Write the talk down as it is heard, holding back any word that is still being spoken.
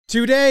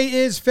Today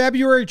is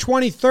February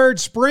 23rd.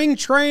 Spring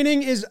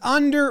training is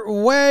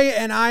underway,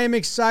 and I am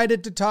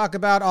excited to talk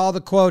about all the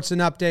quotes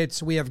and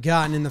updates we have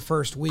gotten in the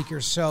first week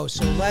or so.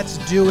 So let's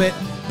do it.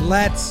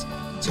 Let's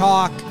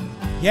talk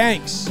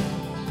Yanks.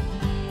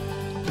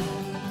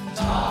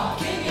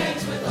 Talking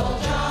Yanks with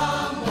old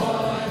John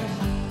Boy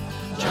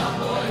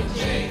and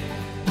Jake.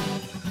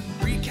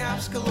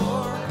 Recaps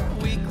galore,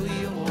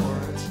 weekly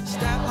awards,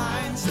 stat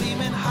lines,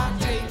 steaming hot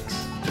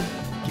takes.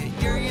 Get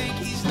your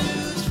Yankees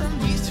news from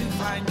these two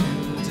fine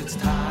dudes. It's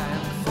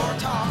time for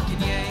Talking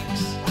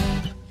Yanks.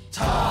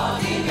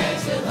 Talking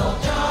Yanks with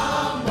old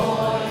John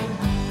Boy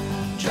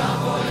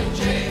and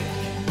Jake.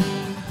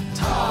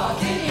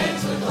 Talking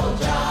Yanks with old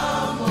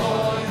John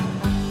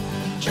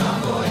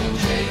Boy and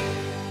Jake.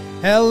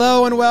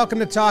 Hello and welcome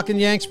to Talking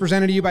Yanks,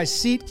 presented to you by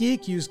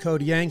SeatGeek. Use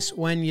code Yanks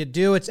when you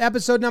do. It's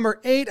episode number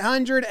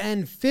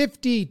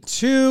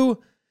 852.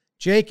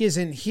 Jake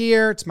isn't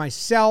here. It's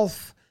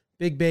myself,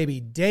 Big Baby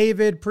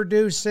David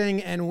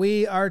producing, and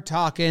we are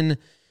talking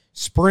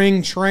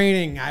spring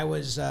training. I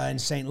was in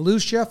St.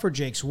 Lucia for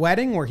Jake's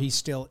wedding, where he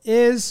still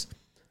is,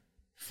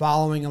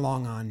 following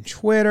along on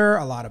Twitter.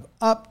 A lot of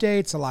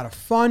updates, a lot of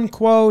fun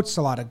quotes,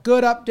 a lot of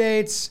good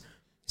updates,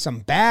 some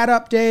bad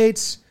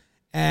updates.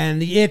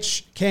 And the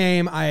itch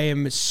came. I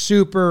am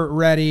super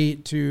ready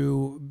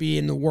to be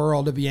in the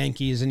world of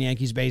Yankees and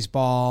Yankees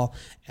baseball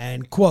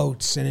and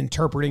quotes and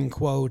interpreting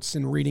quotes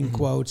and reading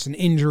quotes and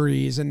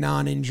injuries and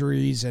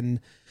non-injuries and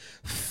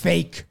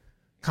fake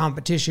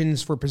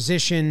competitions for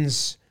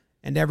positions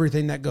and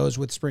everything that goes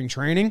with spring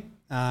training.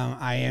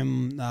 I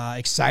am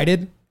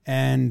excited,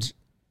 and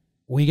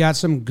we got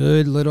some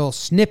good little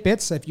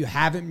snippets. If you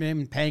haven't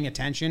been paying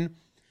attention,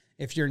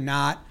 if you're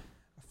not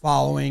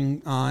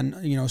following on,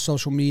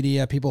 social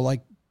media, people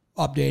like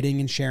updating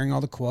and sharing all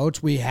the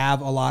quotes, we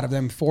have a lot of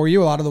them for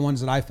you, a lot of the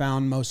ones that I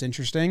found most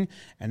interesting.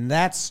 And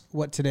that's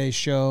what today's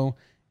show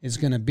is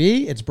going to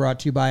be. It's brought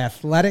to you by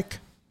Athletic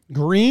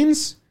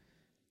Greens.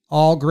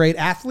 All great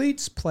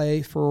athletes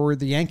play for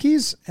the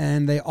Yankees,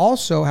 and they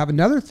also have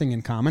another thing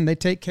in common. They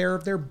take care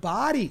of their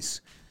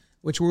bodies,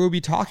 which we'll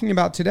be talking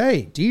about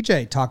today.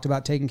 DJ talked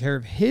about taking care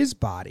of his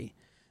body.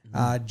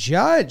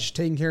 Judge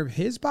taking care of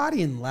his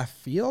body in left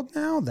field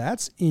now.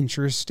 That's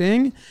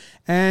interesting.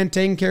 And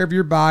taking care of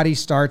your body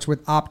starts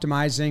with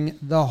optimizing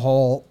the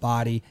whole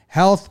body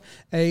health.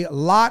 A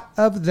lot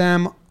of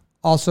them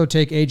also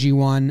take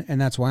AG1,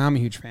 and that's why I'm a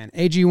huge fan.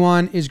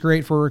 AG1 is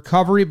great for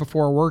recovery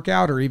before a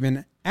workout or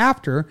even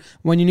after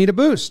when you need a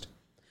boost.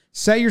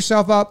 Set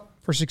yourself up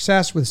for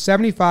success with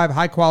 75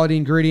 high-quality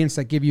ingredients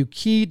that give you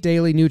key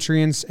daily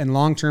nutrients and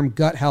long-term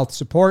gut health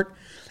support.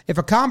 If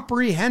a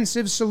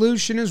comprehensive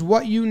solution is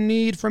what you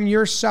need from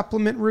your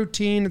supplement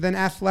routine, then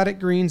Athletic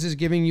Greens is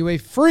giving you a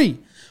free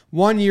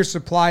 1-year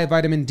supply of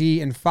vitamin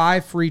D and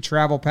 5 free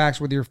travel packs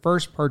with your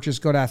first purchase.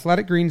 Go to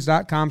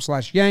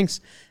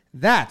athleticgreens.com/Yanks.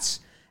 That's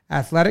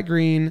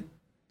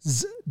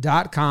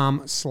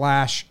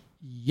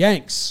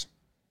athleticgreens.com/Yanks.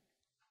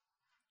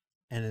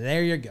 And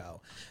there you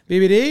go.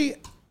 BBD,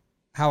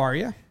 how are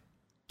you?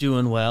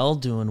 Doing well.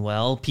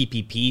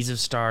 PPPs have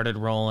started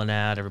rolling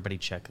out. Everybody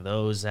check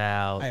those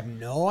out. I have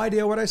no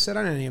idea what I said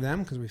on any of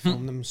them because we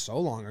filmed them so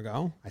long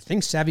ago. I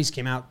think Sevy's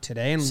came out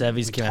today, and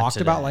we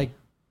talked about like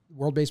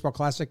World Baseball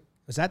Classic.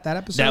 Was that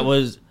episode? That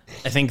was,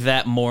 I think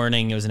that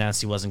morning it was announced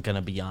he wasn't going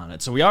to be on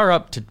it. So we are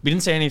up to, we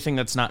didn't say anything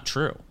that's not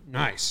true.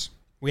 Nice.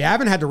 We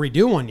haven't had to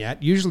redo one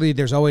yet. Usually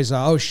there's always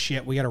oh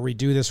shit, we got to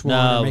redo this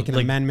one or make an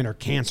amendment or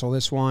cancel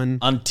this one.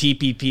 On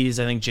TPPs,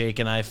 I think Jake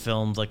and I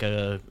filmed like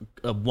a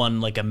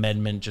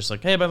amendment, just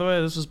like, hey, by the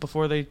way, this was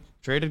before they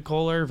traded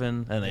Cole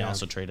Irvin, and they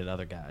also traded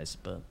other guys.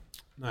 But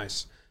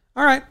nice.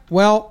 All right.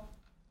 Well,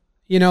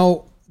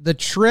 the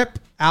trip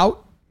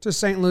out to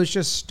St.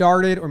 Lucia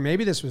started, or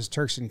maybe this was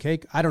Turks and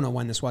Cake. I don't know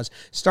when this was.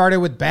 Started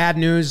with bad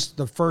news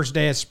the first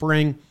day of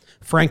spring.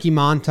 Frankie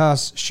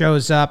Montas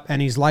shows up,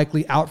 and he's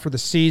likely out for the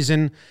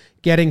season,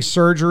 getting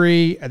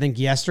surgery. I think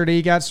yesterday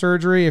he got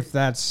surgery, if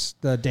that's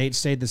the date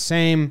stayed the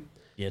same.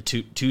 Yeah,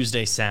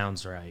 Tuesday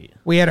sounds right.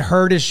 We had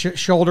heard his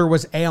shoulder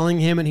was ailing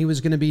him, and he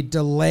was going to be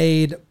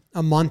delayed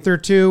a month or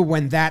two.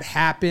 When that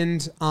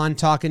happened on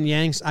Talking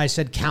Yanks, I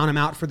said count him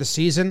out for the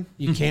season.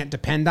 You can't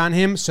depend on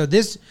him. So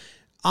this,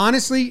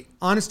 honestly,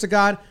 honest to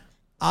God,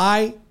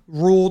 I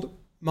ruled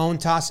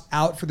Montas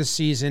out for the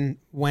season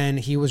when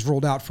he was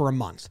ruled out for a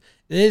month.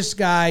 This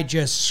guy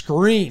just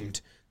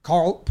screamed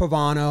Carl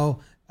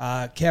Pavano,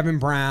 Kevin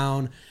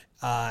Brown,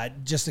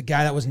 just a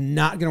guy that was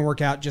not going to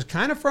work out, just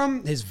kind of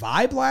from his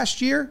vibe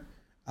last year,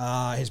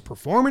 his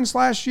performance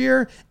last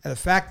year, and the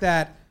fact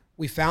that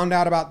we found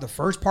out about the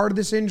first part of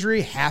this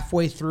injury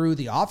halfway through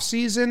the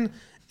offseason.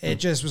 It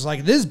just was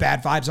like, this is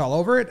bad vibes all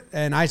over it.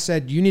 And I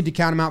said, you need to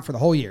count him out for the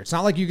whole year. It's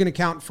not like you're going to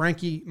count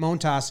Frankie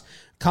Montas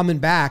coming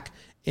back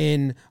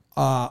in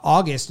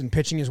August and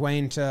pitching his way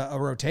into a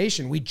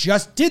rotation. We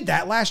just did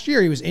that last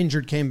year. He was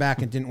injured, came back,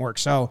 and didn't work.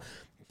 So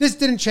this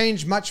didn't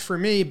change much for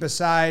me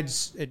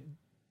besides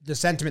the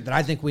sentiment that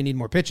I think we need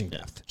more pitching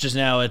depth. Just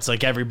now it's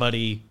like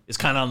everybody is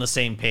kind of on the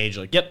same page.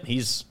 Like, yep,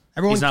 he's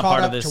Everyone He's not caught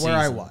part up of to this where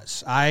I season.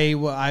 was.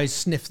 I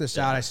sniffed this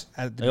out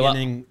at the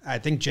beginning. I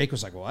think Jake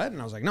was like, "What?"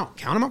 And I was like, "No,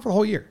 count him up for the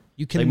whole year.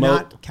 You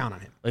cannot count on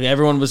him." Like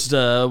everyone was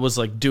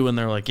like doing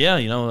their like, yeah,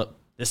 you know,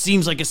 this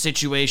seems like a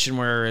situation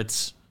where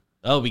it's,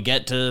 oh, we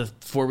get to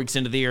 4 weeks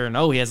into the year and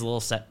he has a little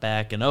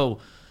setback and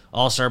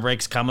All-Star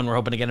break's coming. We're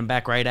hoping to get him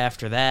back right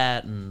after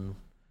that. And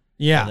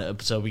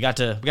so we got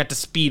to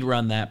speed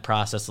run that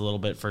process a little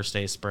bit first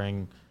day of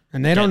spring.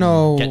 And they don't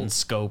know getting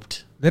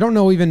scoped. They don't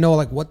even know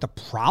like what the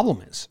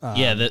problem is.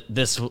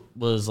 This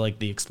was like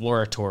the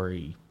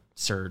exploratory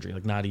surgery,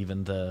 like not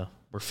even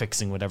we're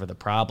fixing whatever the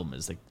problem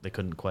is. They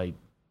couldn't quite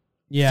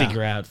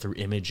figure out through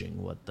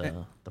imaging what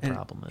the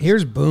problem is.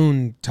 Here's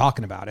Boone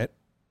talking about it.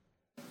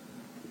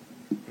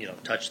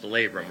 Touch the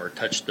labrum or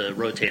touch the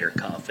rotator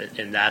cuff,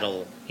 and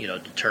that'll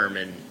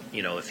determine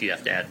if you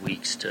have to add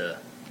weeks to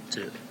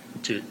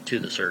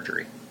the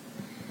surgery.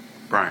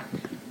 Brian,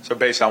 so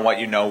based on what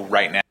you know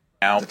right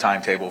now, the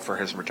timetable for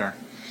his return?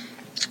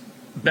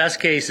 Best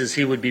case is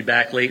he would be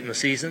back late in the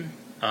season,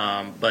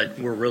 but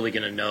we're really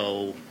going to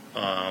know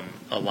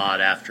a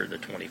lot after the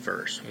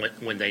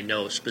 21st when they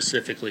know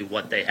specifically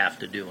what they have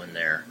to do in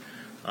there.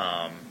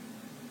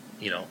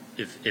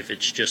 If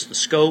it's just the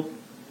scope,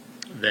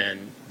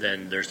 then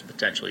there's the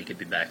potential he could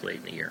be back late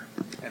in the year.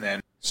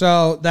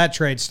 So that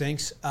trade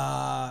stinks.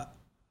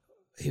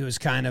 He was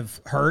kind of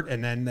hurt,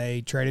 and then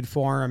they traded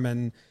for him,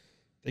 and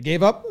they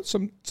gave up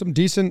some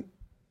decent.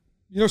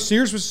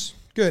 Sears was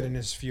good in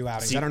his few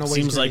outings. I don't know what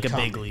seems he's like become.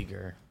 a big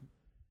leaguer.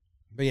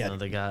 But yeah,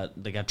 they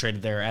got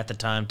traded there at the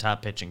time,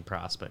 top pitching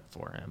prospect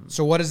for him.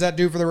 So what does that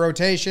do for the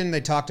rotation?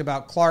 They talked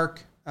about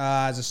Clark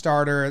as a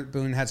starter.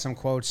 Boone had some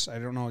quotes. I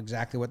don't know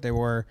exactly what they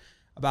were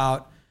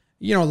about.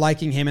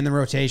 Liking him in the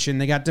rotation.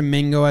 They got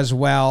Domingo as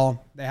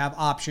well. They have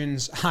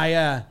options.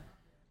 I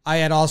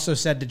had also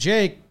said to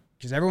Jake,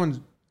 because everyone's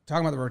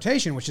talking about the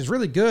rotation, which is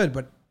really good,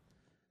 but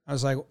I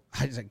was like,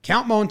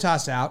 count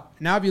Montas out.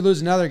 Now if you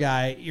lose another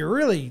guy, you're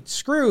really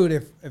screwed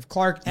if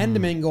Clark and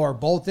Domingo are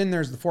both in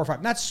there as the 4 or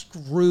 5. Not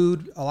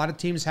screwed. A lot of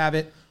teams have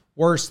it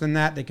worse than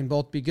that. They can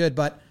both be good,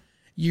 but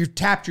you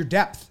tapped your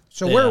depth.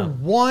 So we're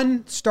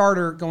one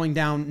starter going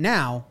down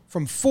now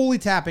from fully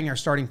tapping our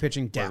starting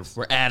pitching depth.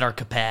 We're at our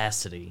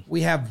capacity.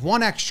 We have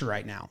one extra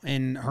right now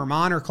in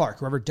Herman or Clark,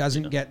 whoever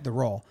doesn't get the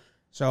role.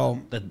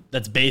 So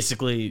that's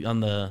basically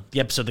on the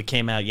episode that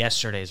came out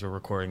yesterday as we're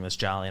recording this.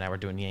 Jolly and I were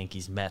doing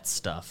Yankees Mets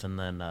stuff, and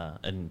then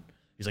and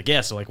he's like,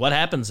 yeah, so like what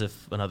happens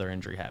if another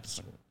injury happens?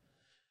 Like,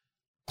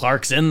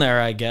 Clark's in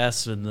there, I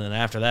guess, and then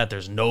after that,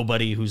 there's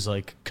nobody who's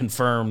like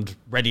confirmed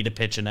ready to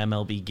pitch an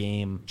MLB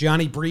game.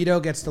 Johnny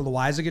Brito gets the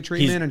Loizaga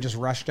treatment and just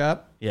rushed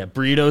up. Yeah,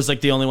 Brito's like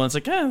the only one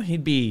that's like,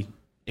 he'd be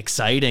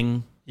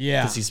exciting.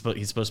 Yeah, because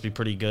he's supposed to be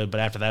pretty good.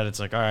 But after that,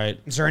 it's like, all right,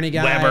 is there any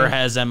guy? Weber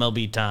has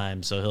MLB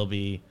time, so he'll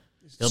be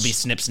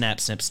snip, snap,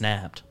 snip,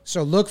 snapped.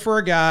 So look for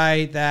a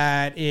guy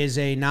that is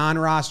a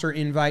non-roster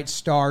invite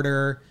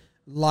starter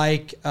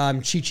like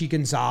Chichi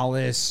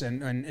Gonzalez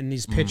and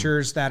these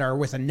pitchers that are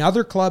with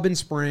another club in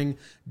spring.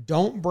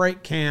 Don't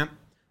break camp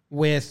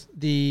with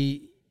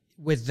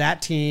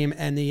that team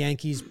and the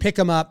Yankees. Pick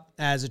him up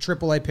as a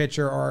AAA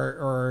pitcher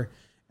or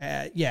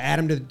add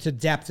him to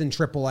depth in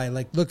AAA.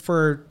 Like look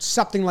for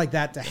something like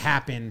that to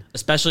happen.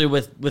 Especially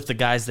with the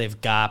guys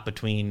they've got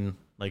between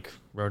like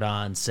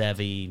Rodon,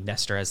 Sevy,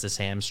 Nestor has this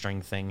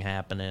hamstring thing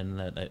happening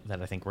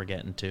that I think we're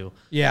getting to.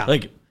 Yeah.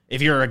 Like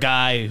if you're a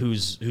guy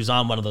who's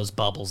on one of those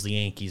bubbles, the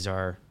Yankees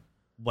are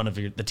one of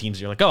the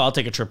teams you're like, I'll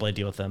take a AAA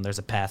deal with them. There's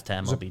a path to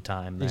MLB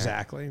time there.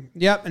 Exactly.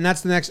 Yep, and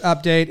that's the next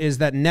update is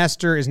that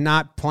Nestor is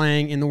not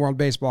playing in the World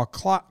Baseball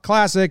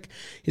Classic.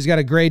 He's got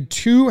a grade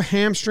 2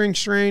 hamstring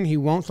strain. He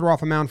won't throw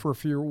off a mound for a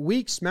few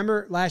weeks.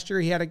 Remember last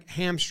year he had a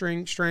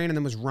hamstring strain and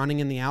then was running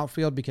in the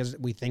outfield because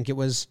we think it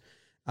was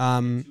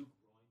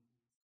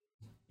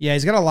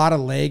he's got a lot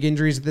of leg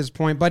injuries at this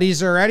point, but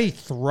he's already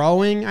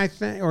throwing, I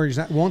think, or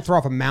won't throw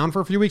off a mound for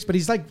a few weeks, but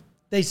he's like,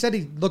 they said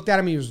he looked at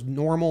him, he was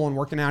normal and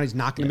working out. He's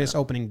not going to miss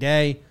opening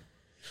day.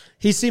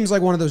 He seems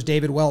like one of those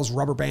David Wells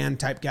rubber band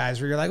type guys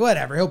where you're like,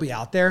 whatever, he'll be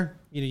out there.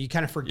 You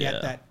kind of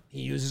forget that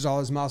he uses all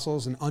his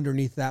muscles and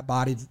underneath that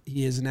body,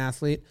 he is an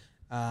athlete.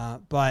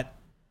 But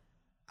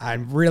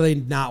I'm really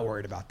not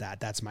worried about that.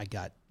 That's my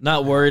gut.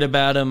 Not worried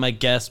about him, I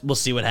guess. We'll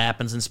see what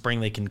happens in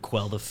spring. They can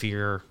quell the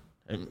fear.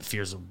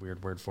 Fear's a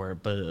weird word for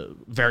it, but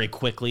very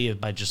quickly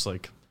by just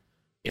like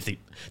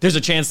there's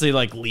a chance they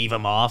like leave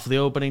him off the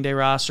opening day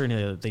roster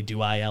and they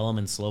do IL him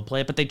and slow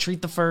play, but they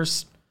treat the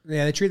first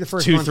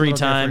 2-3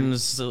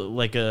 times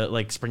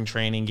like spring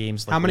training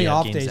games. Like how many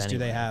off days do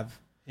they have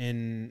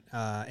in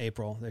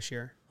April this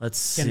year? Let's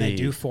see. Can they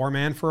do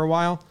 4-man for a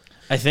while?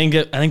 I think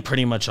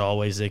pretty much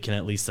always they can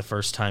at least the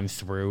first time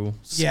through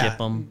skip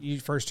them.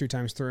 First 2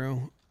 times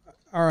through.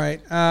 All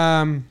right.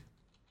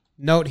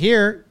 Note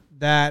here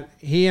that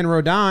he and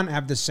Rodon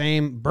have the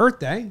same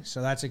birthday,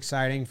 so that's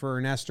exciting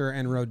for Nestor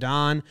and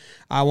Rodon.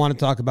 I want to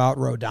talk about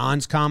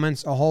Rodon's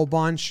comments a whole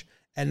bunch,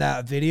 and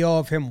that video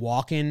of him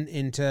walking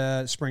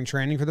into spring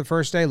training for the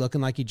first day, looking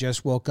like he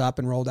just woke up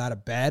and rolled out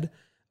of bed.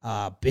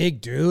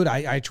 Big dude.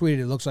 I tweeted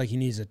it looks like he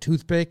needs a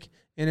toothpick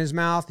in his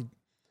mouth. He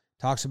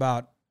talks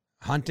about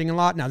hunting a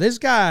lot. Now, this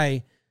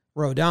guy,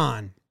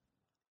 Rodon,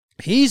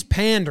 he's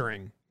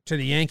pandering to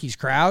the Yankees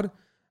crowd,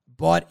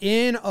 but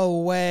in a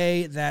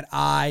way that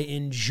I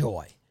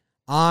enjoy.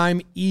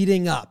 I'm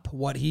eating up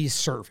what he's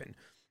serving.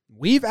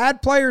 We've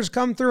had players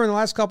come through in the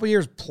last couple of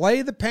years,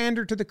 play the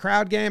pander to the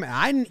crowd game, and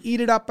I didn't eat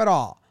it up at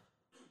all.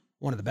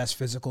 One of the best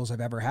physicals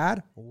I've ever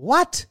had.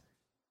 What?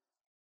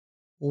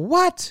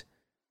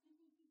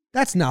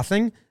 That's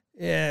nothing.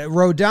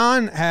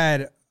 Rodon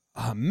had,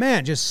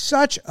 just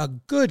such a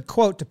good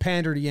quote to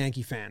pander to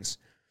Yankee fans.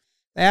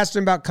 They asked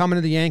him about coming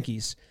to the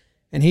Yankees,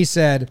 and he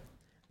said,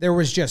 there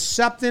was just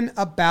something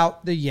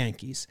about the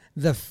Yankees.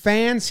 The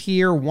fans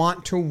here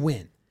want to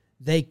win.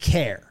 They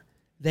care.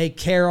 They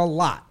care a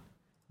lot.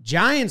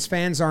 Giants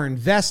fans are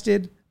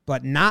invested,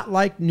 but not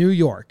like New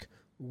York.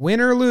 Win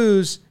or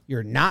lose,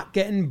 you're not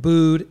getting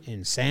booed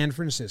in San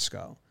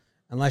Francisco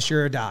unless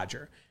you're a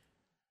Dodger.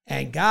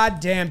 And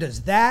goddamn,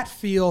 does that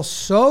feel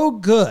so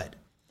good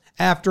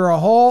after a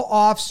whole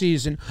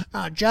offseason.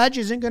 Judge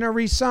isn't going to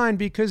re-sign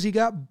because he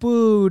got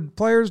booed.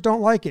 Players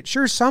don't like it.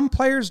 Sure, some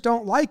players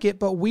don't like it,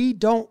 but we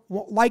don't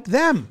like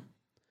them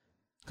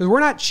because we're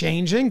not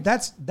changing.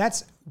 That's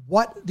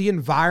what the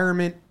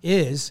environment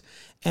is.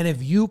 And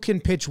if you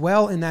can pitch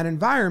well in that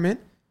environment,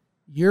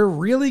 you're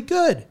really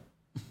good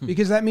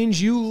because that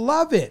means you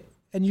love it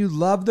and you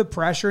love the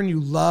pressure and you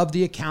love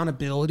the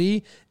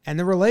accountability and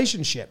the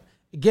relationship.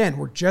 Again,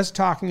 we're just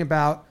talking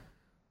about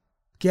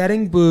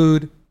getting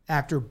booed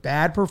after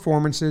bad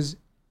performances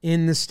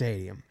in the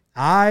stadium.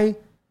 I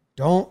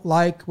don't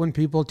like when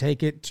people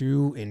take it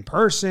to in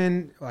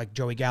person. Like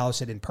Joey Gallo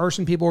said, in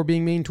person people were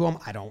being mean to him.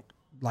 I don't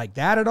like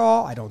that at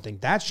all. I don't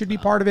think that should be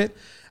part of it.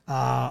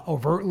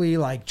 Overtly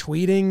like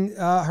tweeting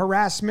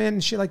harassment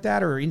and shit like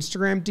that, or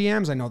Instagram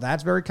DMs. I know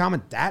that's very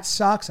common. That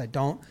sucks. I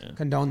don't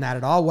condone that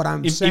at all. What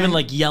I'm saying, even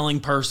like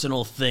yelling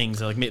personal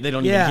things, like they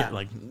don't even get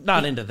like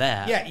not into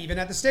that. Yeah, even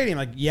at the stadium,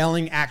 like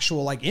yelling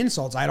actual like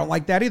insults. I don't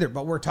like that either.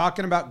 But we're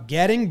talking about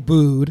getting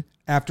booed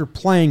after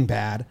playing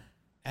bad,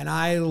 and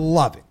I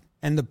love it.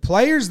 And the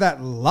players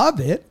that love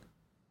it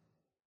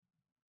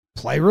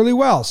play really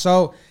well.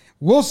 So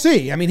we'll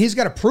see. I mean, he's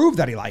got to prove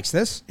that he likes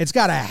this. It's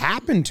got to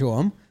happen to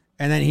him.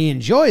 And then he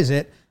enjoys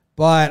it,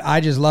 but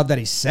I just love that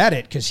he said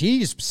it because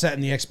he's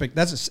setting the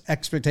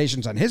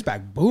expectations on his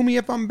back. Boo me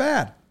if I'm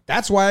bad.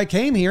 That's why I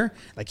came here.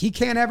 Like, he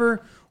can't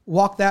ever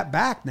walk that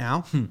back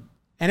now. And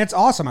it's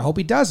awesome. I hope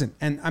he doesn't.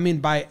 And, I mean,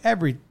 by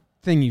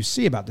everything you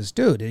see about this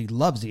dude, he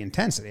loves the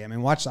intensity. I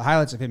mean, watch the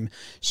highlights of him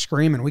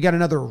screaming. We got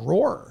another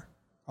roar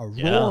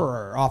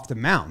off the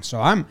mound. So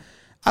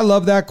I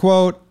love that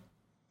quote.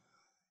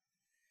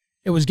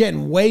 It was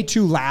getting way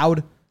too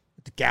loud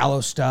with the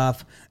Gallo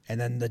stuff and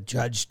then the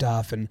Judge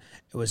stuff. And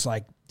it was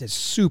like this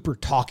super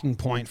talking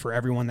point for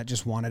everyone that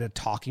just wanted a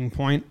talking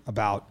point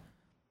about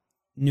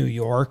New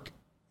York.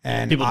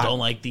 And people don't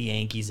like the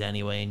Yankees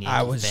anyway. And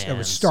it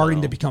was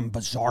starting to become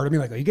bizarre to me.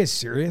 Like, are you guys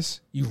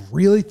serious? You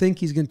really think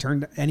he's going to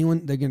turn to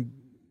anyone?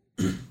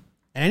 And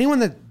anyone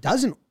that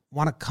doesn't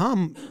want to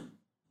come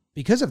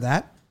because of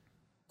that,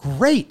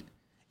 great.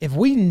 If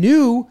we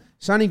knew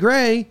Sonny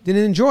Gray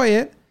didn't enjoy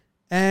it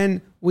and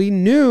we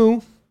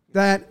knew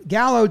that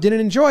Gallo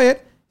didn't enjoy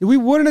it, we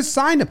wouldn't have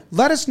signed him.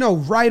 Let us know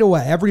right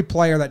away. Every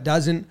player that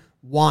doesn't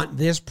want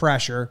this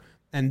pressure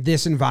and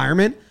this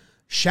environment,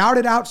 shout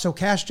it out so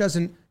Cash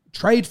doesn't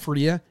trade for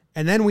you,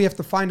 and then we have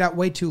to find out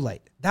way too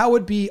late. That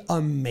would be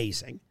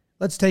amazing.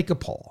 Let's take a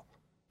poll.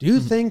 Do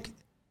you think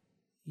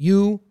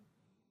you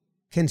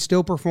can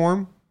still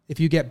perform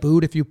if you get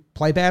booed, if you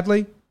play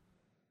badly?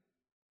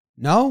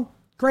 No?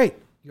 Great.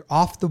 You're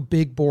off the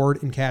big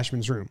board in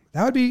Cashman's room.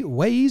 That would be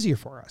way easier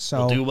for us. So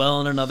we'll do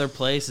well in another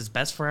place. It's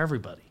best for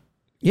everybody.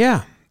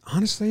 Yeah.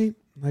 Honestly,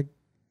 like,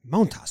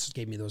 Montas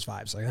gave me those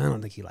vibes. Like, I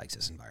don't think he likes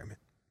this environment.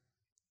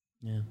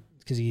 Yeah.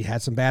 Because he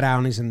had some bad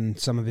outings in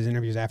some of his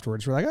interviews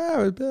afterwards. We're like,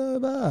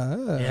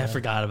 Yeah, I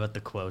forgot about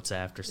the quotes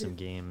after some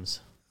games.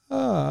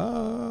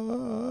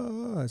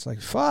 It's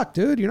like, fuck,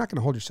 dude, you're not going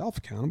to hold yourself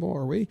accountable,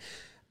 are we?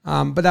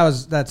 But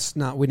that's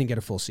not, we didn't get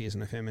a full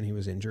season of him, and he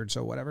was injured,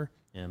 so whatever.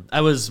 Yeah,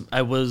 I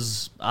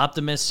was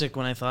optimistic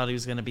when I thought he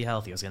was going to be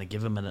healthy. I was going to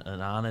give him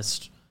an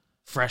honest,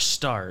 fresh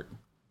start.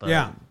 But,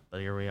 yeah.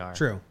 But here we are.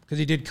 True, because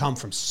he did come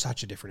from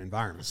such a different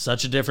environment.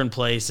 Such a different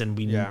place, and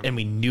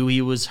we knew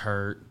he was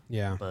hurt.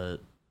 Yeah. But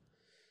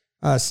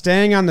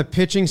staying on the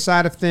pitching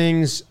side of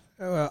things,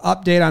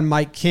 update on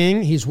Mike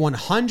King. He's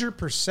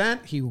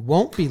 100%. He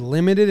won't be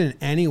limited in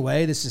any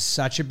way. This is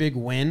such a big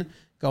win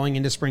going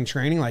into spring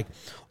training. Like,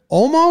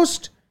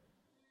 almost,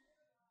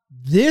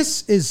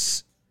 this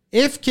is,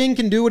 if King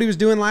can do what he was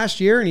doing last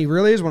year, and he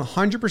really is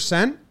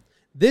 100%,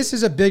 this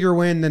is a bigger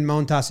win than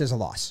Montas is a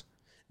loss.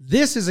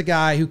 This is a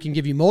guy who can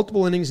give you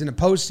multiple innings in a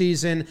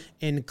postseason,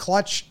 in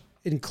clutch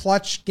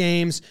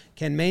games,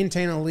 can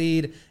maintain a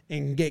lead,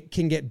 and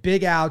can get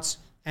big outs,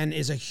 and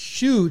is a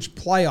huge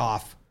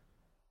playoff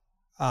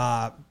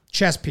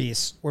chess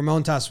piece where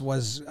Montas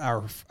was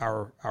our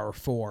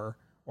 4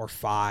 or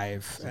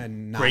 5,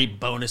 and great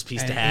bonus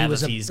piece to have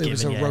if he's given you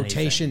anything. It was a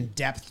rotation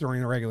depth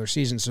during the regular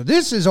season. So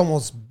this is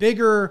almost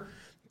bigger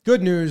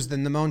good news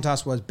than the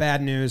Montas was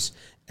bad news.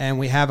 And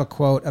we have a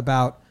quote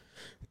about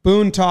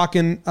Boone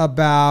talking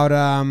about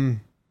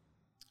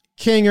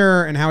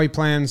Kinger and how he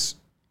plans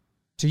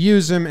to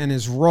use him and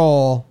his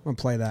role. I'm going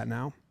to play that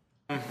now.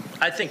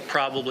 I think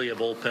probably a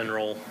bullpen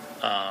role.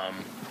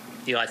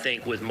 I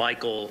think with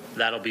Michael,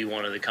 that'll be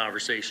one of the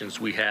conversations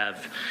we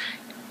have,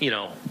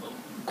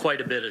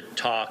 quite a bit of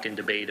talk and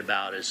debate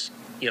about is,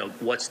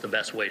 what's the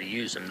best way to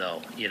use him,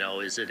 though?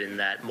 Is it in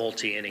that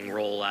multi-inning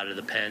role out of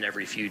the pen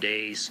every few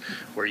days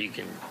where you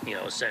can,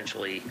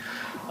 essentially,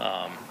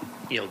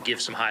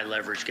 give some high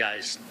leverage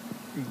guys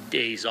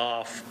days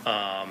off?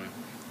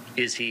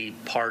 Is he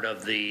part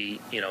of the,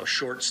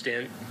 short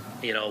stint,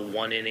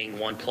 1 inning,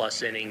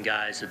 1+ inning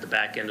guys at the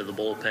back end of the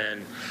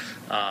bullpen?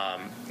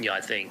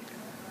 I think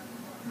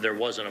there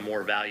wasn't a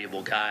more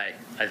valuable guy,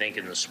 I think,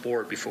 in the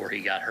sport before he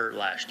got hurt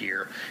last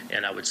year.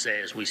 And I would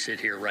say as we sit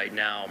here right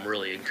now, I'm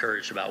really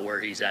encouraged about where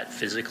he's at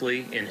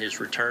physically in his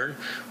return.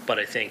 But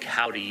I think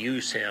how to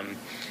use him,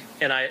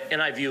 and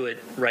I view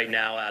it right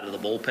now out of the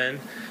bullpen,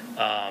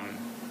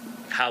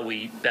 how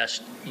we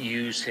best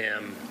use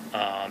him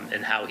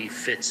and how he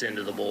fits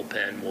into the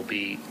bullpen will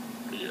be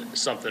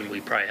something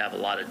we probably have a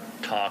lot of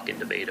talk and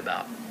debate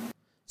about.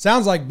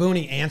 Sounds like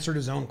Booney answered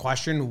his own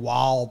question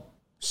while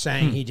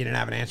saying he didn't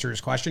have an answer to his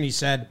question. He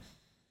said,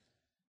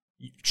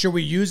 should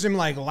we use him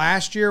like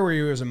last year where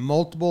he was a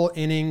multiple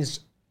innings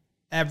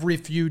every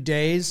few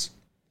days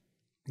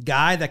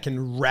guy that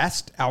can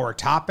rest our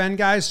top end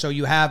guys? So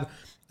you have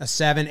a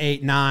 7,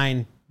 8,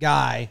 9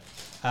 guy.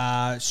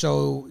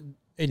 So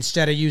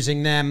instead of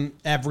using them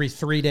every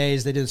 3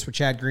 days, they did this with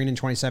Chad Green in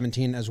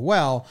 2017 as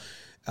well.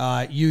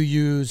 You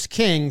use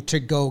King to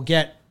go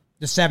get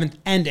the 7th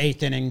and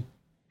 8th inning,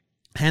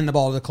 hand the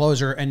ball to the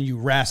closer, and you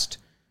rest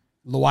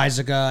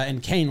Loizaga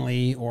and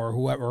Canely or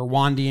whoever, or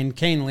Wandy and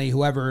Canely,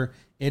 whoever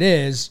it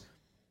is.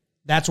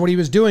 That's what he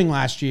was doing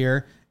last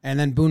year. And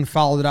then Boone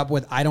followed it up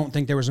with, I don't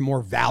think there was a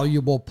more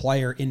valuable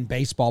player in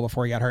baseball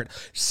before he got hurt.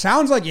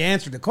 Sounds like you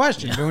answered the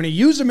question, Boone. You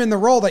use him in the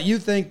role that you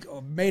think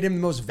made him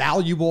the most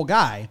valuable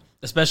guy.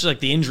 Especially like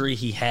the injury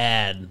he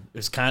had, it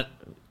was kind of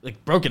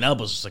like broken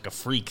elbow was just like a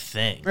freak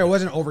thing. It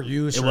wasn't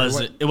overused.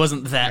 It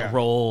wasn't that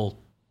role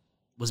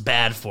was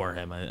bad for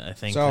him. I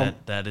think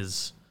that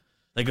is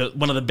like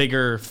one of the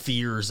bigger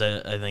fears,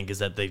 I think, is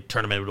that they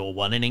turn him into a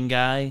 1 inning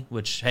guy,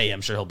 which, hey, I'm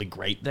sure he'll be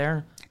great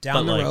there.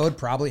 Down the road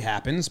probably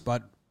happens,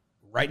 but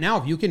right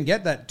now, if you can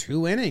get that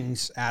 2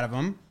 innings out of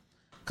him,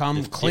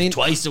 if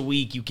twice a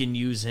week you can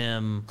use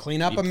him,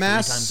 clean up a 3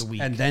 mess, times a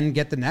week, and then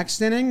get the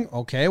next inning.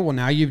 Okay, well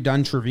now you've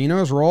done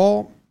Trevino's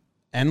role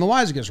and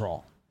Loizaga's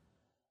role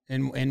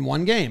in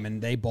one game,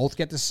 and they both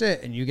get to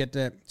sit, and you get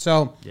to.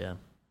 So yeah,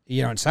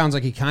 it sounds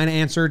like he kind of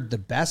answered the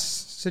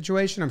best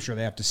situation. I'm sure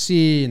they have to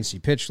see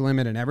pitch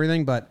limit and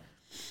everything, but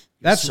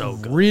that's so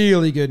good.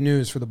 Really good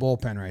news for the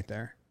bullpen right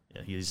there.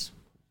 Yeah, he's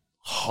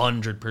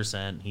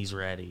 100%. He's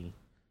ready.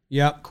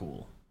 Yep.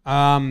 Cool.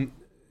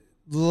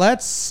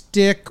 Let's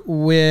stick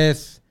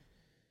with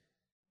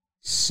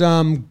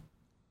some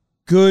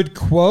good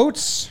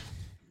quotes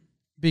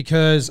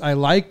because I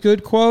like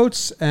good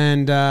quotes.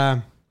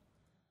 And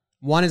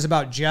one is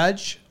about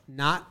Judge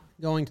not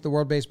going to the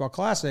World Baseball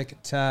Classic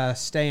to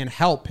stay and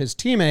help his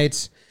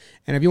teammates.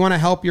 And if you want to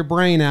help your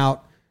brain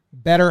out,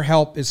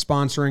 BetterHelp is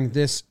sponsoring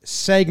this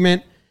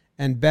segment.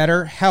 And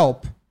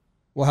BetterHelp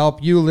will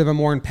help you live a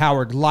more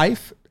empowered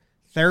life.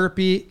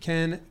 Therapy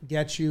can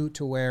get you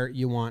to where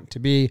you want to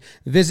be.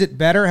 Visit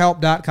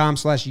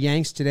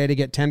BetterHelp.com/Yanks today to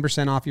get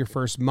 10% off your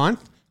first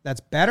month.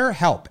 That's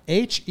BetterHelp,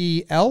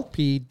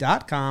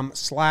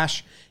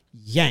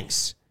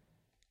 HELP.com/Yanks.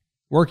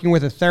 Working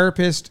with a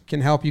therapist can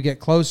help you get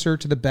closer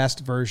to the best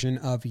version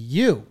of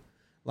you.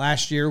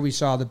 Last year, we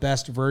saw the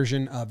best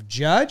version of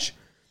Judge.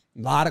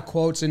 A lot of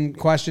quotes and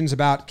questions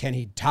about, can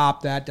he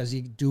top that? Does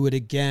he do it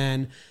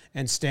again?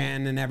 And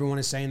Stanton and everyone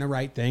is saying the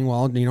right thing.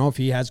 Well, if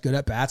he has good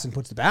at-bats and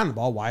puts the bat on the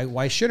ball,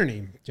 why shouldn't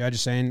he? Judge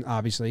is saying,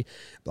 obviously,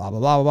 blah, blah,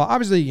 blah, blah.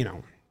 Obviously, you're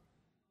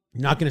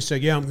not going to say,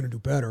 yeah, I'm going to do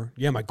better.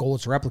 Yeah, my goal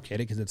is to replicate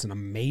it because it's an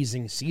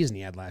amazing season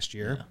he had last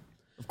year. Yeah.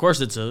 Of course,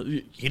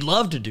 he'd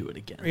love to do it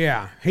again.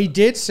 Yeah, he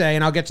did say,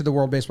 and I'll get to the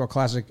World Baseball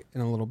Classic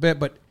in a little bit,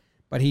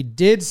 but he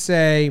did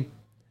say,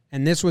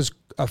 and this was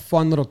a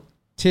fun little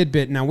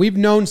tidbit. Now, we've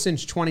known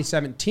since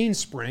 2017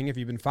 spring, if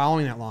you've been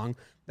following that long,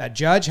 that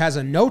Judge has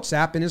a notes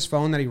app in his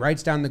phone that he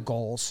writes down the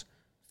goals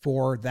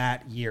for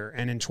that year.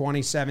 And in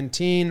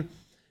 2017,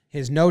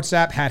 his notes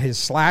app had his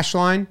slash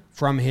line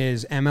from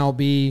his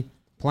MLB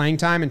playing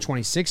time in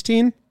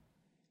 2016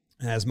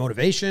 as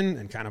motivation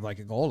and kind of like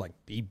a goal, like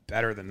be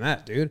better than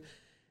that, dude.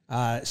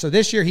 So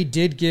this year he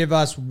did give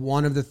us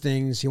one of the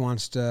things he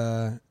wants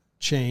to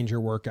change or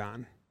work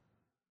on.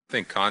 I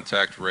think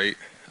contact rate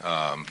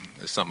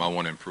is something I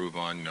want to improve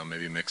on,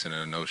 maybe mixing in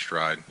a no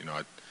stride.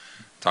 I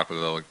talked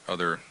with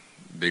other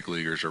big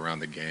leaguers around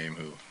the game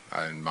who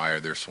I admire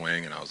their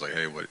swing, and I was like,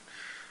 hey,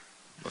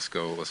 let's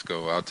go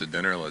out to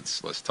dinner,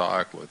 let's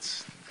talk,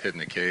 let's hit in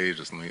the cage,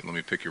 let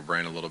me pick your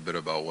brain a little bit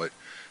about what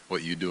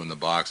you do in the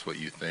box, what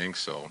you think.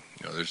 So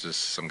there's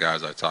just some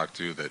guys I talk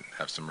to that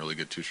have some really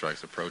good two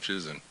strikes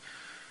approaches, and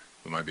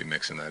we might be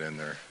mixing that in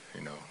there,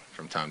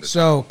 from time to time.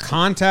 So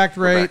contact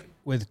rate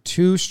with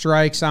 2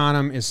 strikes on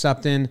him is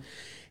something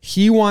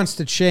he wants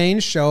to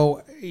change.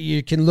 So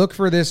you can look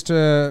for this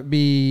to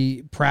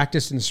be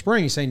practiced in the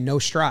spring. He's saying no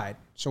stride.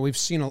 So we've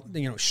seen,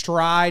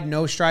 stride,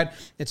 no stride.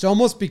 It's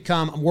almost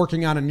become, I'm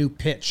working on a new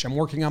pitch. I'm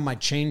working on my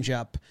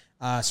changeup,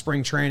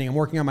 spring training. I'm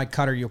working on my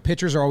cutter.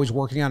 Pitchers are always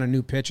working on a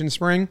new pitch in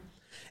spring.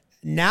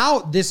 Now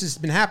this has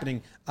been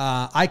happening.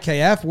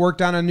 IKF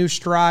worked on a new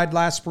stride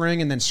last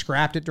spring and then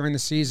scrapped it during the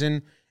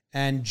season.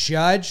 And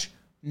Judge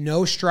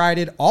no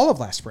strided all of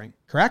last spring,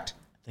 correct?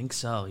 I think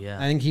so, yeah.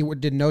 I think he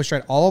did no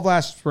stride all of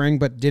last spring,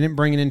 but didn't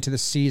bring it into the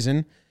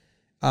season.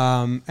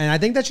 And I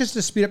think that's just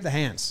to speed up the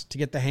hands, to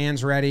get the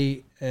hands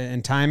ready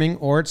and timing,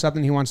 or it's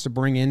something he wants to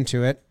bring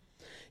into it.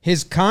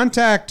 His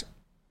contact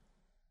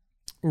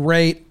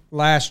rate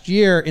last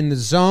year in the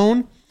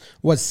zone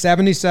was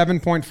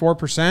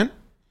 77.4%,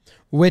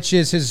 which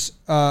is his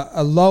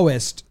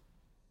lowest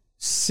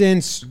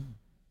since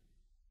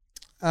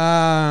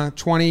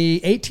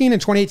 2018.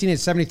 And 2018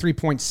 is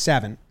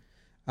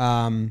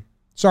 73.7.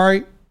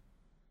 Sorry,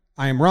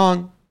 I am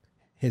wrong.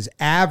 His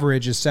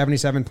average is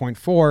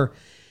 77.4.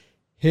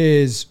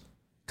 His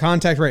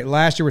contact rate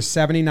last year was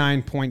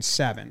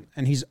 79.7,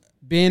 and he's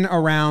been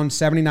around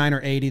 79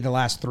 or 80 the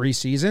last 3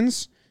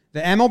 seasons.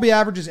 The MLB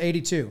average is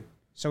 82,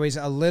 so he's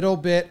a little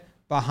bit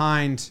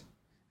behind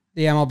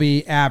the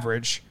MLB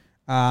average.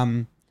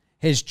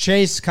 His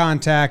chase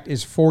contact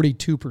is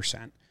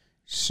 42%,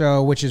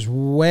 which is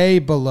way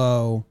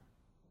below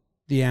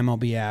the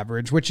MLB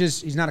average. Which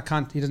is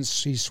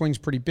he swings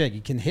pretty big.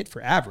 He can hit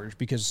for average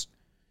because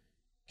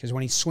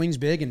when he swings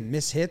big and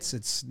miss hits,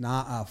 it's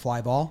not a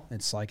fly ball.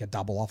 It's like a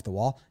double off the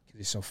wall because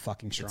he's so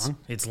fucking strong.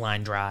 It's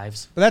line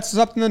drives. But that's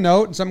something to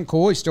note and something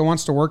cool. He still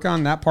wants to work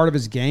on that part of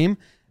his game.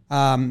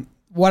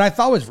 What I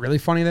thought was really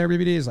funny there,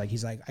 BBD, is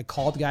he's like, I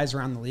called guys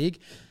around the league.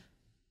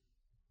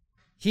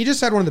 He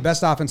just had one of the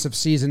best offensive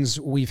seasons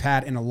we've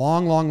had in a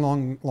long, long,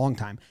 long, long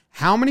time.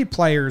 How many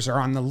players are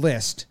on the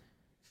list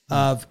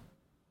of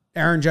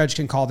Aaron Judge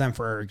can call them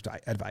for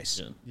advice?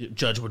 Yeah.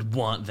 Judge would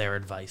want their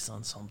advice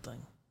on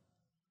something.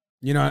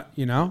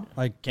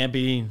 Can't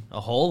be a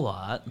whole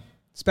lot,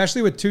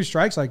 especially with 2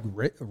 strikes like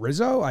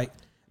Rizzo.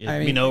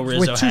 We know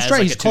Rizzo with 2 has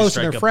strikes, he's close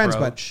to their friends,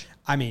 approach.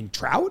 but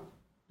Trout.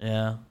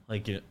 Yeah,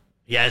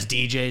 he has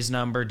DJ's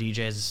number.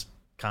 DJ's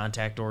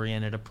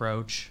contact-oriented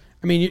approach.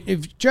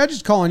 If Judge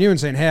is calling you and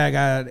saying, "Hey, I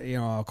got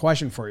a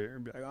question for you,"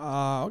 you'd be like,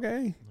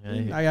 okay,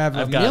 Yeah, I have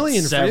I've a got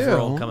million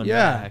several for you. coming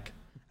back.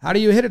 How do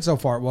you hit it so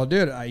far? Well,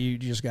 dude, you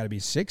just got to be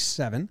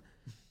 6'7",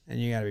 and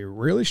you got to be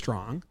really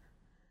strong.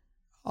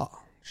 Oh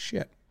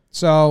shit!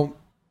 So,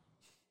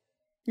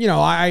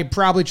 I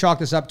probably chalk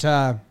this up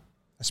to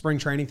a spring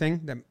training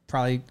thing that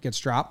probably gets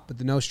dropped, but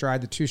the no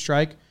stride, the 2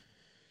 strike,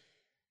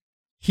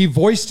 he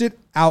voiced it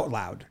out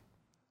loud,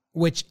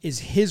 which is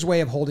his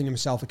way of holding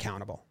himself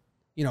accountable.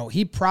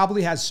 He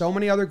probably has so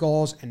many other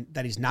goals and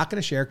that he's not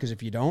going to share because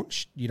if you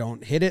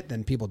don't hit it,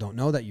 then people don't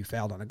know that you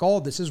failed on a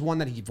goal. This is one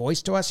that he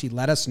voiced to us. He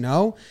let us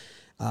know,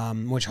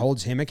 which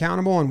holds him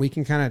accountable, and we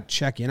can kind of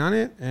check in on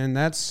it, and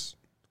that's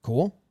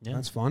cool. Yeah.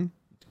 That's fun.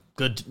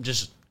 Good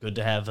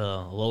to have a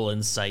little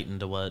insight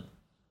into what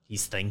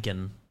he's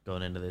thinking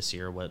going into this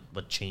year,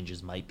 what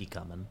changes might be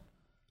coming.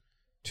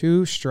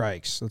 2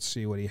 strikes. Let's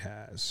see what he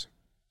has.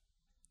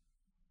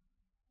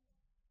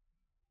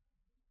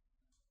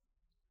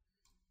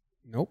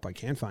 Nope, I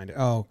can't find it.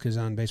 Oh, because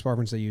on Baseball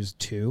Reference they use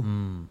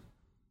 2.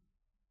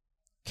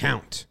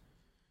 Count.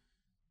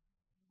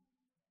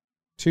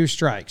 2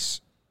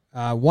 strikes.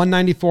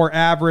 194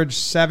 average,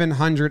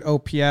 700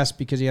 OPS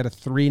because he had a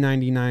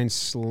 399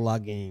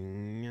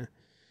 slugging.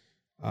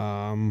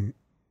 76%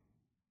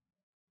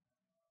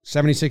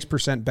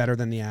 better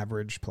than the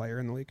average player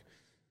in the league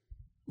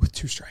with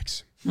 2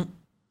 strikes. Get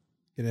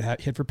a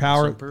hit for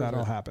power,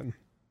 that'll happen.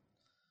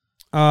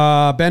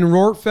 Ben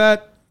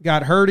Rortvedt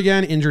got hurt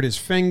again, injured his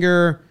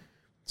finger.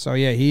 So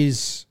yeah,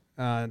 he's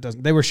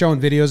they were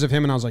showing videos of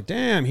him, and I was like,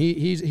 damn,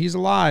 he's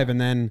alive.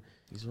 And then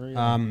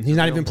he's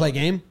not even play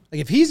game. Like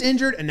if he's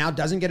injured and now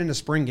doesn't get into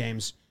spring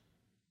games,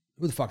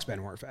 who the fuck's Ben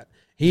Rortvedt?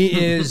 He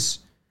is,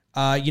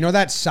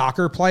 that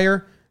soccer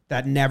player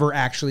that never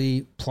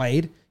actually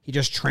played. He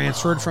just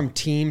transferred from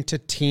team to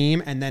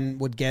team and then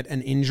would get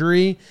an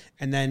injury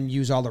and then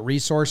use all the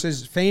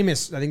resources.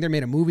 Famous. I think they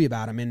made a movie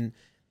about him in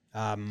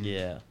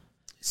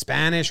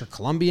Spanish or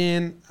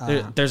Colombian.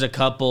 There's a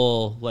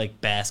couple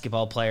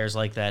basketball players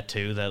like that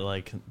too.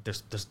 That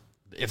there's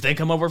if they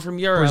come over from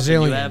Europe,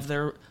 Brazilian. and you have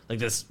their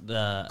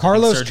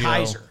Carlos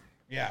Kaiser.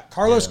 Yeah,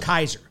 Carlos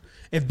Kaiser.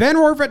 If Ben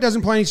Rortvedt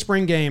doesn't play any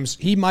spring games,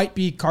 he might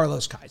be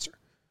Carlos Kaiser.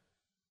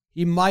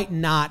 He might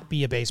not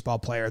be a baseball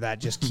player that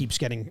just keeps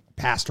getting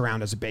passed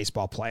around as a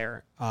baseball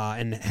player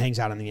and hangs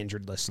out on the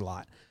injured list a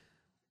lot.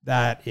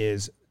 That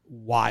is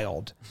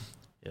wild.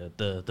 Yeah,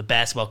 the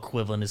basketball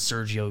equivalent is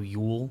Sergio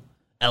Llull.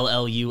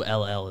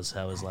 Llull is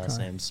how his last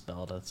name's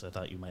spelled. So I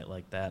thought you might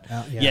like that.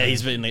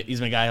 He's been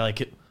a guy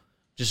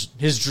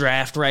just his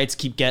draft rights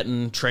keep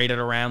getting traded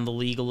around the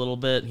league a little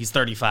bit. He's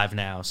 35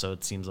 now, so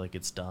it seems like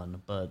it's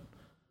done. But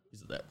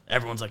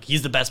Everyone's like,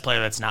 he's the best player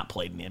that's not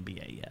played in the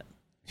NBA yet.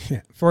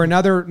 For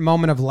another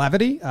moment of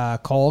levity,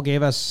 Cole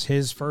gave us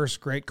his first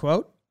great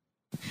quote.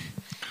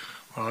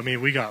 Well, I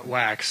mean, we got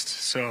waxed,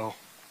 so,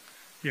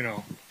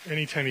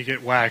 anytime you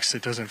get waxed,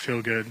 it doesn't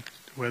feel good,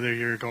 whether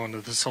you're going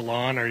to the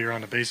salon or you're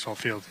on the baseball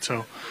field.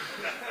 So,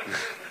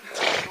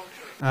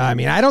 I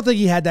don't think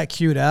he had that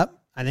queued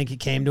up. I think he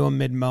came to him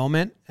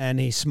mid-moment, and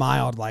he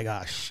smiled like,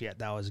 oh, shit,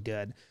 that was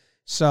good.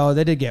 So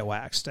they did get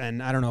waxed,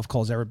 and I don't know if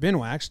Cole's ever been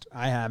waxed.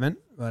 I haven't,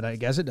 but I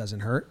guess it doesn't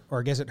hurt, or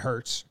I guess it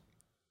hurts.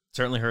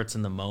 Certainly hurts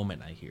in the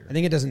moment, I hear. I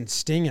think it doesn't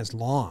sting as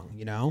long,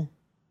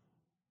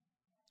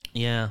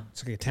 Yeah.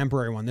 It's like a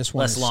temporary one. This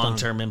one less is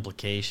long-term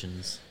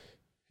implications.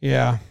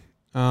 Yeah.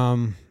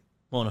 Won't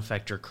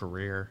affect your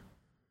career.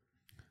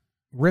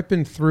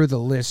 Ripping through the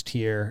list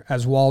here,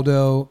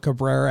 Oswaldo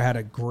Cabrera had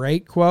a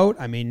great quote.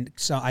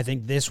 So I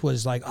think this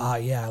was like, oh,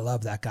 yeah, I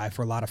love that guy.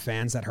 For a lot of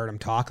fans that heard him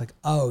talk, like,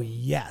 oh,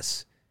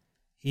 yes.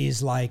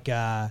 He's like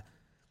Danny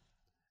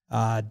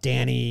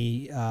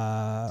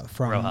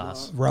from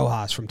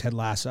Rojas from Ted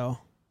Lasso.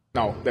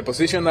 No, the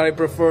position that I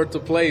prefer to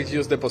play is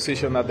just the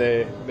position that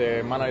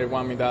the manager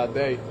want me that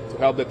day to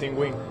help the team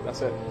win.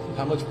 That's it.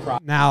 How much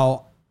pride?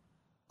 Now,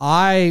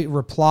 I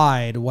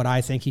replied what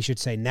I think he should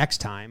say next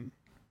time,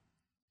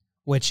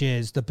 which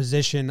is the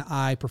position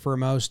I prefer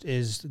most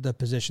is the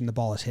position the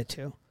ball is hit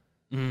to.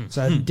 It's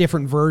a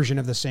different version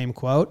of the same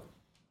quote.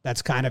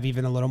 That's kind of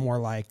even a little more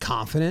like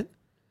confident.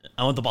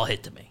 I want the ball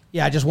hit to me.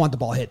 Yeah, I just want the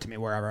ball hit to me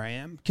wherever I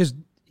am. Because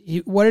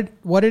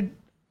what did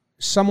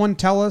someone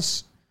tell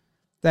us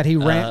that he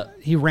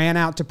ran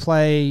out to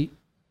play?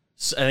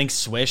 I think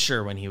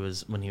Swisher when he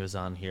was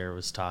on here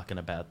was talking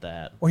about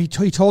that. Or he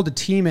told a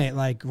teammate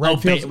like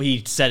right field.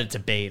 He said it to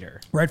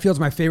Bader. Right field's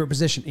my favorite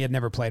position. He had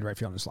never played right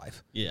field in his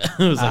life. Yeah,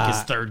 it was like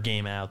his third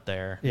game out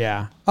there.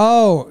 Yeah.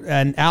 Oh,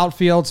 and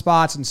outfield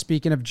spots. And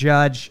speaking of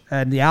Judge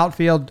and the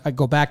outfield, I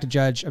go back to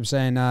Judge. I'm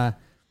saying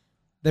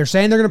they're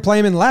saying they're going to play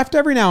him in left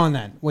every now and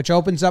then, which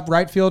opens up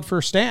right field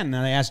for Stanton.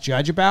 And they asked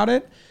Judge about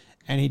it,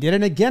 and he did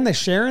it again. They're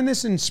sharing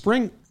this in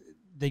spring.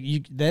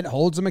 That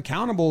holds him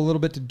accountable a little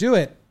bit to do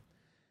it.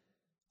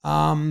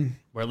 We're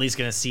at least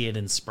going to see it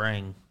in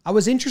spring. I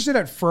was interested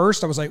at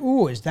first. I was like,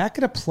 ooh, is that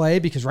going to play?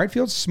 Because right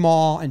field's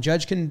small, and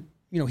Judge can,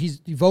 he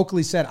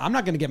vocally said, I'm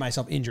not going to get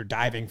myself injured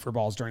diving for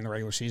balls during the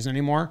regular season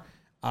anymore.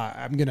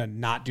 I'm going to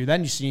not do that.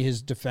 And you see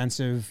his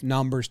defensive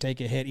numbers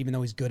take a hit, even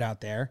though he's good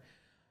out there.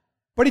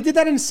 But he did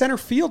that in center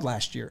field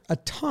last year, a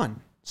ton.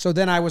 So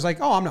then I was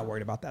like, oh, I'm not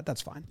worried about that.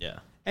 That's fine. Yeah.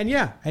 And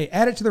yeah, hey,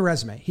 add it to the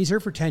resume. He's here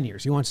for 10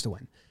 years. He wants to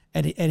win.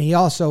 And he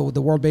also,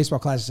 the World Baseball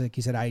Classic,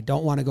 he said, I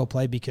don't want to go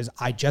play because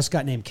I just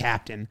got named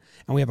captain,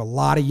 and we have a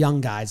lot of young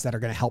guys that are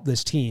going to help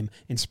this team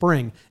in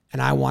spring,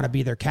 and I want to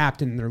be their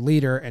captain and their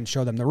leader and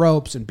show them the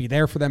ropes and be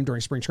there for them during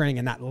spring training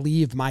and not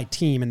leave my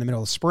team in the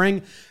middle of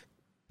spring.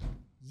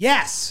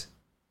 Yes.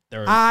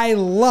 I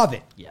love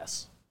it.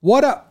 Yes.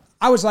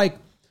 I was like,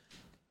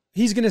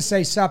 he's going to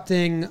say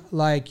something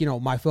like,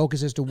 my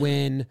focus is to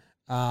win.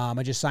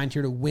 I just signed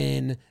here to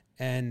win.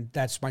 And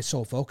that's my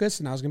sole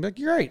focus. And I was going to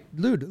be like, great,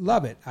 dude,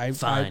 love it.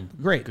 Fine.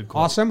 Great,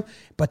 awesome.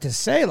 But to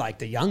say, like,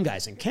 the young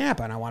guys in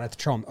camp, and I wanted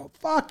to show them, oh,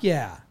 fuck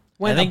yeah.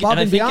 I think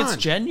it's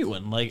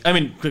genuine.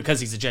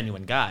 Because he's a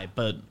genuine guy.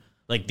 But,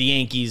 like, the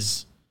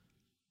Yankees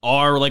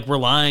are, like,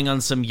 relying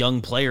on some young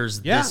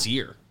players this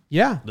year.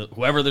 Yeah.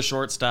 Whoever the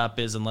shortstop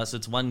is, unless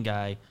it's one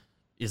guy,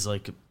 is,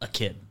 like, a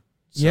kid.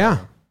 So.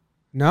 Yeah.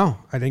 No,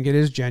 I think it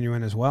is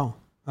genuine as well.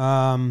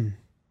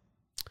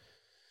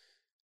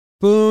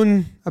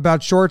 Boone,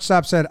 about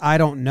shortstop, said, I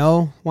don't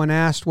know, when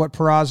asked what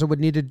Peraza would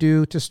need to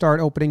do to start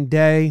opening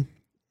day.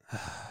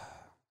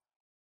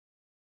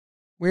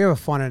 We have a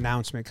fun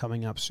announcement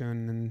coming up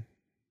soon, and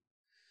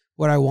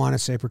what I want to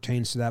say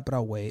pertains to that, but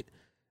I'll wait.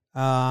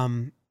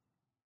 Boone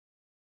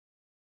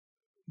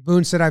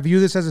said, I view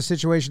this as a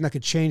situation that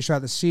could change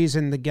throughout the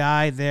season. The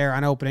guy there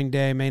on opening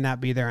day may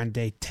not be there on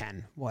day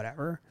 10,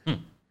 whatever.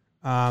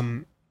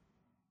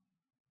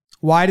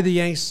 Why do the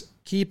Yanks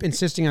keep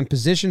insisting on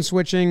position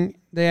switching,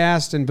 they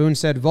asked, and Boone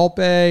said,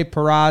 Volpe,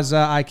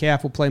 Peraza,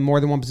 IKF will play more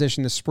than one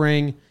position this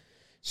spring,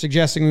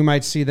 suggesting we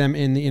might see them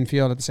in the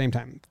infield at the same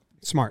time.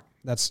 Smart.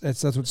 That's what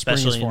spring is for.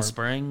 Especially in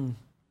spring.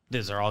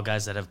 These are all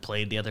guys that have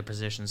played the other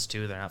positions,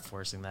 too. They're not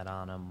forcing that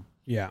on them.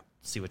 Yeah.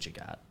 See what you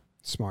got.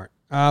 Smart.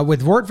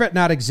 With Vortvet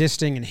not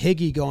existing and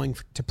Higgy going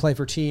to play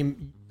for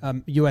Team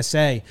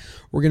USA,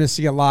 we're going to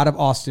see a lot of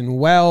Austin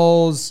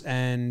Wells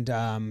and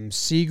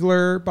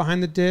Siegler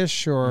behind the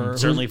dish. Or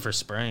certainly for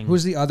spring.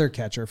 Who's the other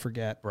catcher?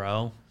 Forget.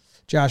 Bro.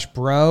 Josh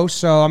Bro.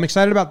 So I'm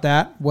excited about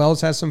that.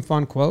 Wells has some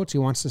fun quotes. He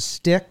wants to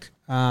stick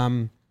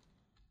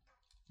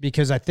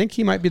because I think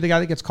he might be the guy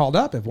that gets called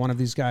up if one of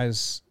these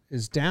guys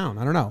is down.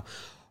 I don't know.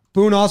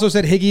 Boone also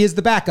said Higgy is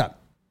the backup.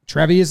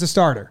 Trevi is the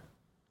starter.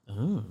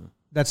 Oh.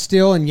 That's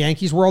still in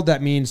Yankees world.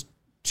 That means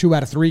 2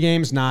 out of 3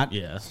 games, not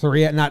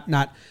 3, not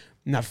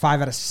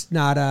 5 out of,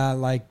 not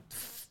like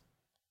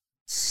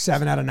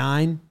 7 out of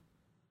 9.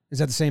 Is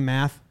that the same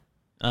math?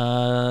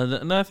 No,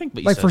 I think.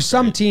 But you Like said for it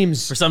some right.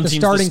 teams, For some the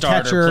teams, starting the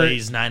starter catcher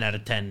plays 9 out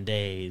of 10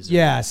 days.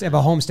 Yes, if a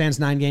homestands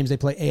 9 games, they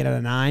play 8 out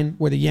of 9.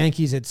 Where the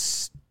Yankees,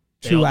 it's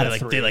 2 out of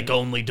 3. They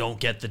only don't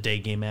get the day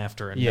game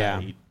after a Yeah.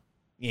 night.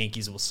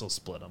 Yankees will still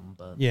split them,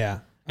 but Yeah.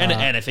 and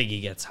I think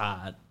he gets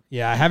hot.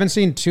 Yeah, I haven't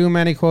seen too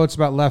many quotes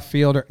about left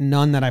field, or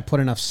none that I put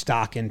enough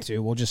stock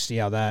into. We'll just see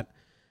how that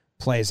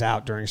plays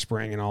out during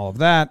spring and all of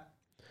that.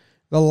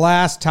 The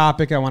last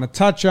topic I want to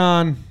touch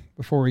on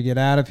before we get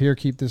out of here,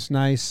 keep this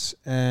nice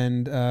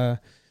and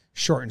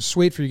short and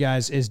sweet for you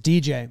guys, is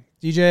DJ.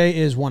 DJ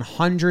is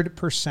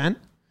 100%.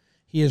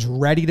 He is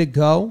ready to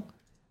go.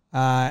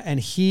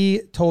 And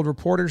he told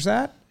reporters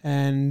that,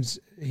 and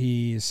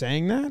he's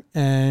saying that.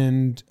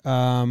 And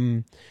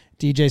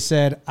DJ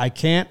said, I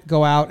can't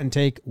go out and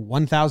take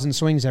 1,000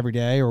 swings every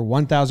day or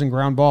 1,000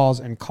 ground balls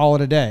and call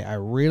it a day. I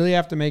really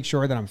have to make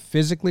sure that I'm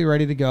physically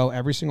ready to go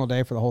every single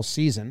day for the whole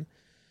season.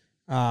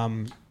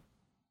 It's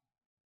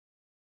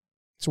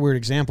a weird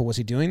example. Was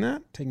he doing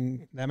that?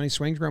 Taking that many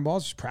swings, ground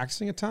balls, just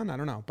practicing a ton? I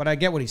don't know. But I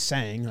get what he's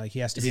saying. Like, he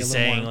has to Is be he a little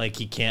saying more, like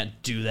he can't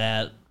do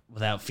that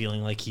without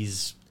feeling like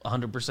he's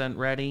 100%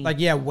 ready?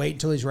 like, yeah, wait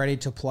until he's ready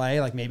to play.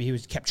 Like, maybe he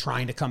kept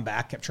trying to come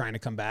back, and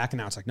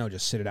now it's like, no,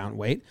 just sit it out and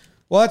wait.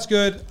 Well, that's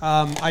good.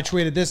 I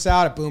tweeted this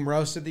out at Boom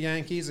Roasted the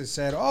Yankees. I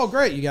said, oh,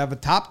 great. You have a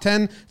top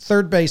 10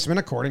 third baseman,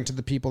 according to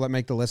the people that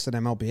make the list at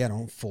MLB. I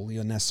don't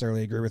fully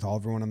necessarily agree with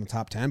everyone on the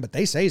top 10, but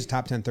they say he's a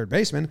top 10 third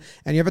baseman.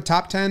 And you have a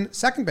top 10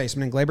 second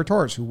baseman in Gleyber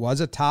Torres, who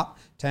was a top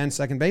 10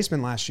 second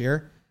baseman last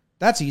year.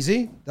 That's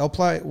easy. They'll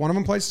play. One of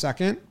them plays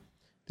second.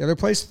 The other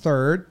plays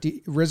third.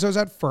 Rizzo's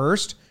at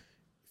first.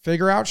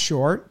 Figure out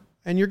short,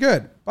 and you're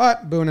good.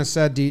 But Boone has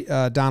said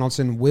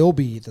Donaldson will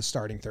be the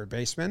starting third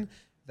baseman,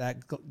 that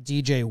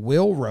DJ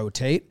will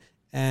rotate,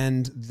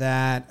 and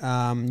that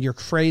you're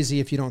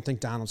crazy if you don't think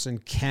Donaldson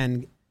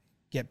can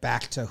get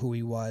back to who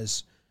he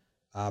was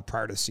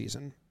prior to the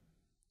season.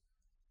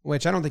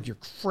 Which I don't think you're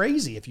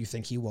crazy if you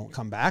think he won't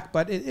come back,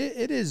 but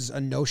it is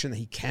a notion that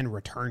he can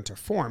return to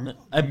form.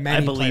 I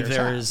Many believe players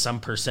there have. is some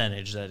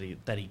percentage that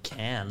he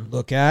can.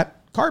 Look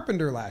at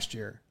Carpenter last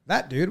year.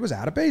 That dude was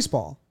out of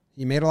baseball.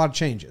 He made a lot of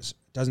changes.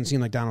 Doesn't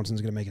seem like Donaldson's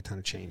going to make a ton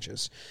of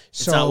changes.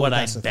 It's not what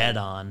I bet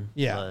on.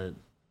 Yeah. But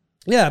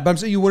Yeah, but I'm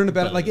saying you wouldn't have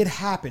bet. Like, it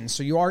happens.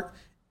 So you're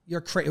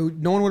crazy.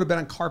 No one would have bet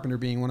on Carpenter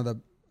being one of the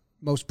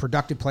most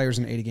productive players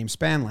in an 80-game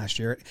span last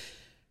year.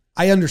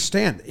 I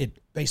understand it.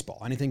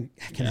 Baseball, anything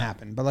can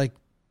happen. But like,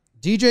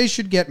 DJ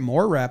should get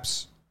more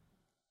reps.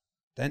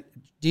 Then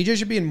DJ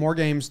should be in more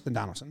games than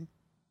Donaldson.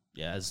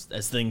 yeah, as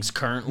things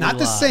currently Not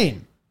the lie.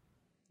 same.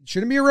 It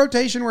shouldn't be a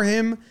rotation where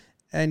him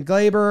and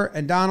Gleyber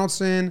and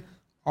Donaldson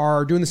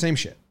are doing the same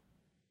shit.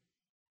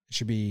 It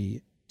should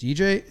be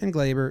DJ and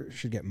Gleyber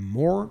should get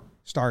more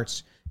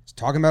starts. It's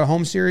talking about a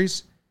home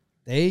series.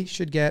 They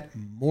should get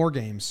more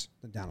games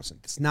than Donaldson.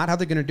 That's not how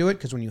they're going to do it,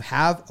 because when you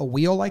have a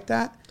wheel like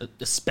that,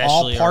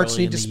 Especially all parts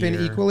early need in to the spin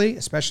year. equally,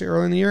 especially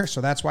early in the year. So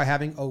that's why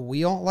having a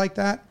wheel like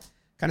that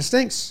kind of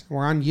stinks.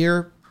 We're on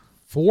year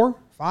 4,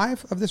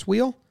 5 of this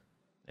wheel.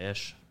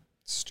 Ish.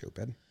 It's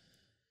stupid.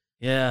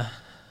 Yeah.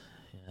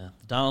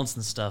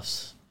 Donaldson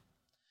stuff's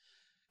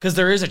because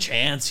there is a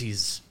chance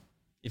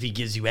if he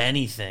gives you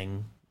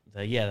anything,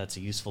 that's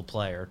a useful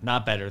player.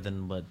 Not better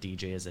than what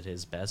DJ is at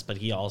his best, but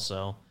he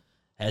also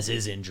has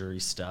his injury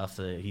stuff.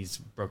 He's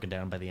broken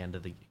down by the end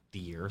of the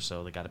year,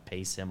 so they got to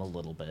pace him a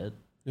little bit.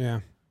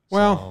 Yeah.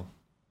 Well, So,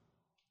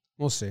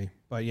 we'll see.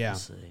 But yeah. we'll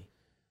see.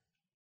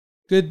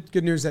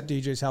 Good news that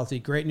DJ's healthy.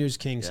 Great news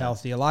King's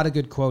healthy. A lot of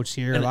good quotes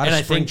here. A lot of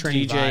I spring think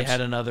training DJ vibes. had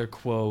another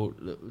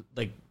quote.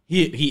 Like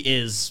he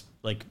is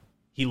like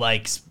he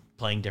likes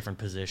playing different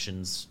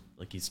positions.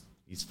 Like he's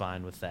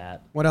fine with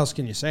that. What else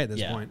can you say at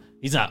this point?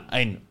 He's not.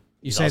 You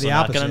He's say also the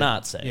not opposite. gonna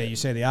not say. Yeah, it. you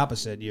say the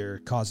opposite. You're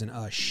causing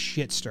a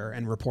shit stir,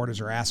 and reporters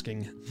are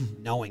asking,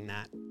 knowing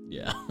that.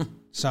 Yeah.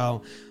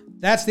 So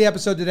that's the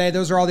episode today.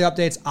 Those are all the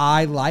updates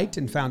I liked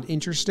and found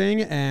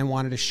interesting and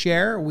wanted to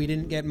share. We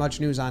didn't get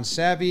much news on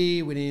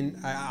Sevy.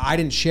 I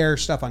didn't share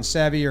stuff on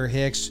Sevy or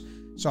Hicks,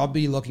 so I'll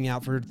be looking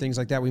out for things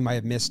like that. We might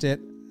have missed it.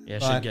 Yeah,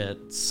 I should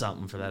get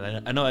something for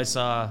that. I know I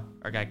saw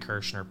our guy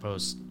Kirshner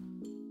post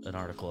an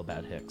article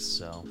about Hicks,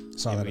 so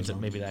Saw that as well.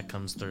 maybe that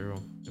comes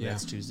through. Maybe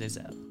that's Tuesday's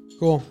app.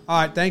 Cool. All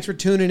right. Thanks for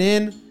tuning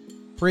in.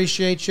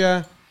 Appreciate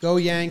you. Go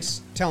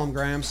Yanks. Tell them,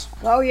 Grams.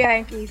 Go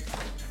Yankees.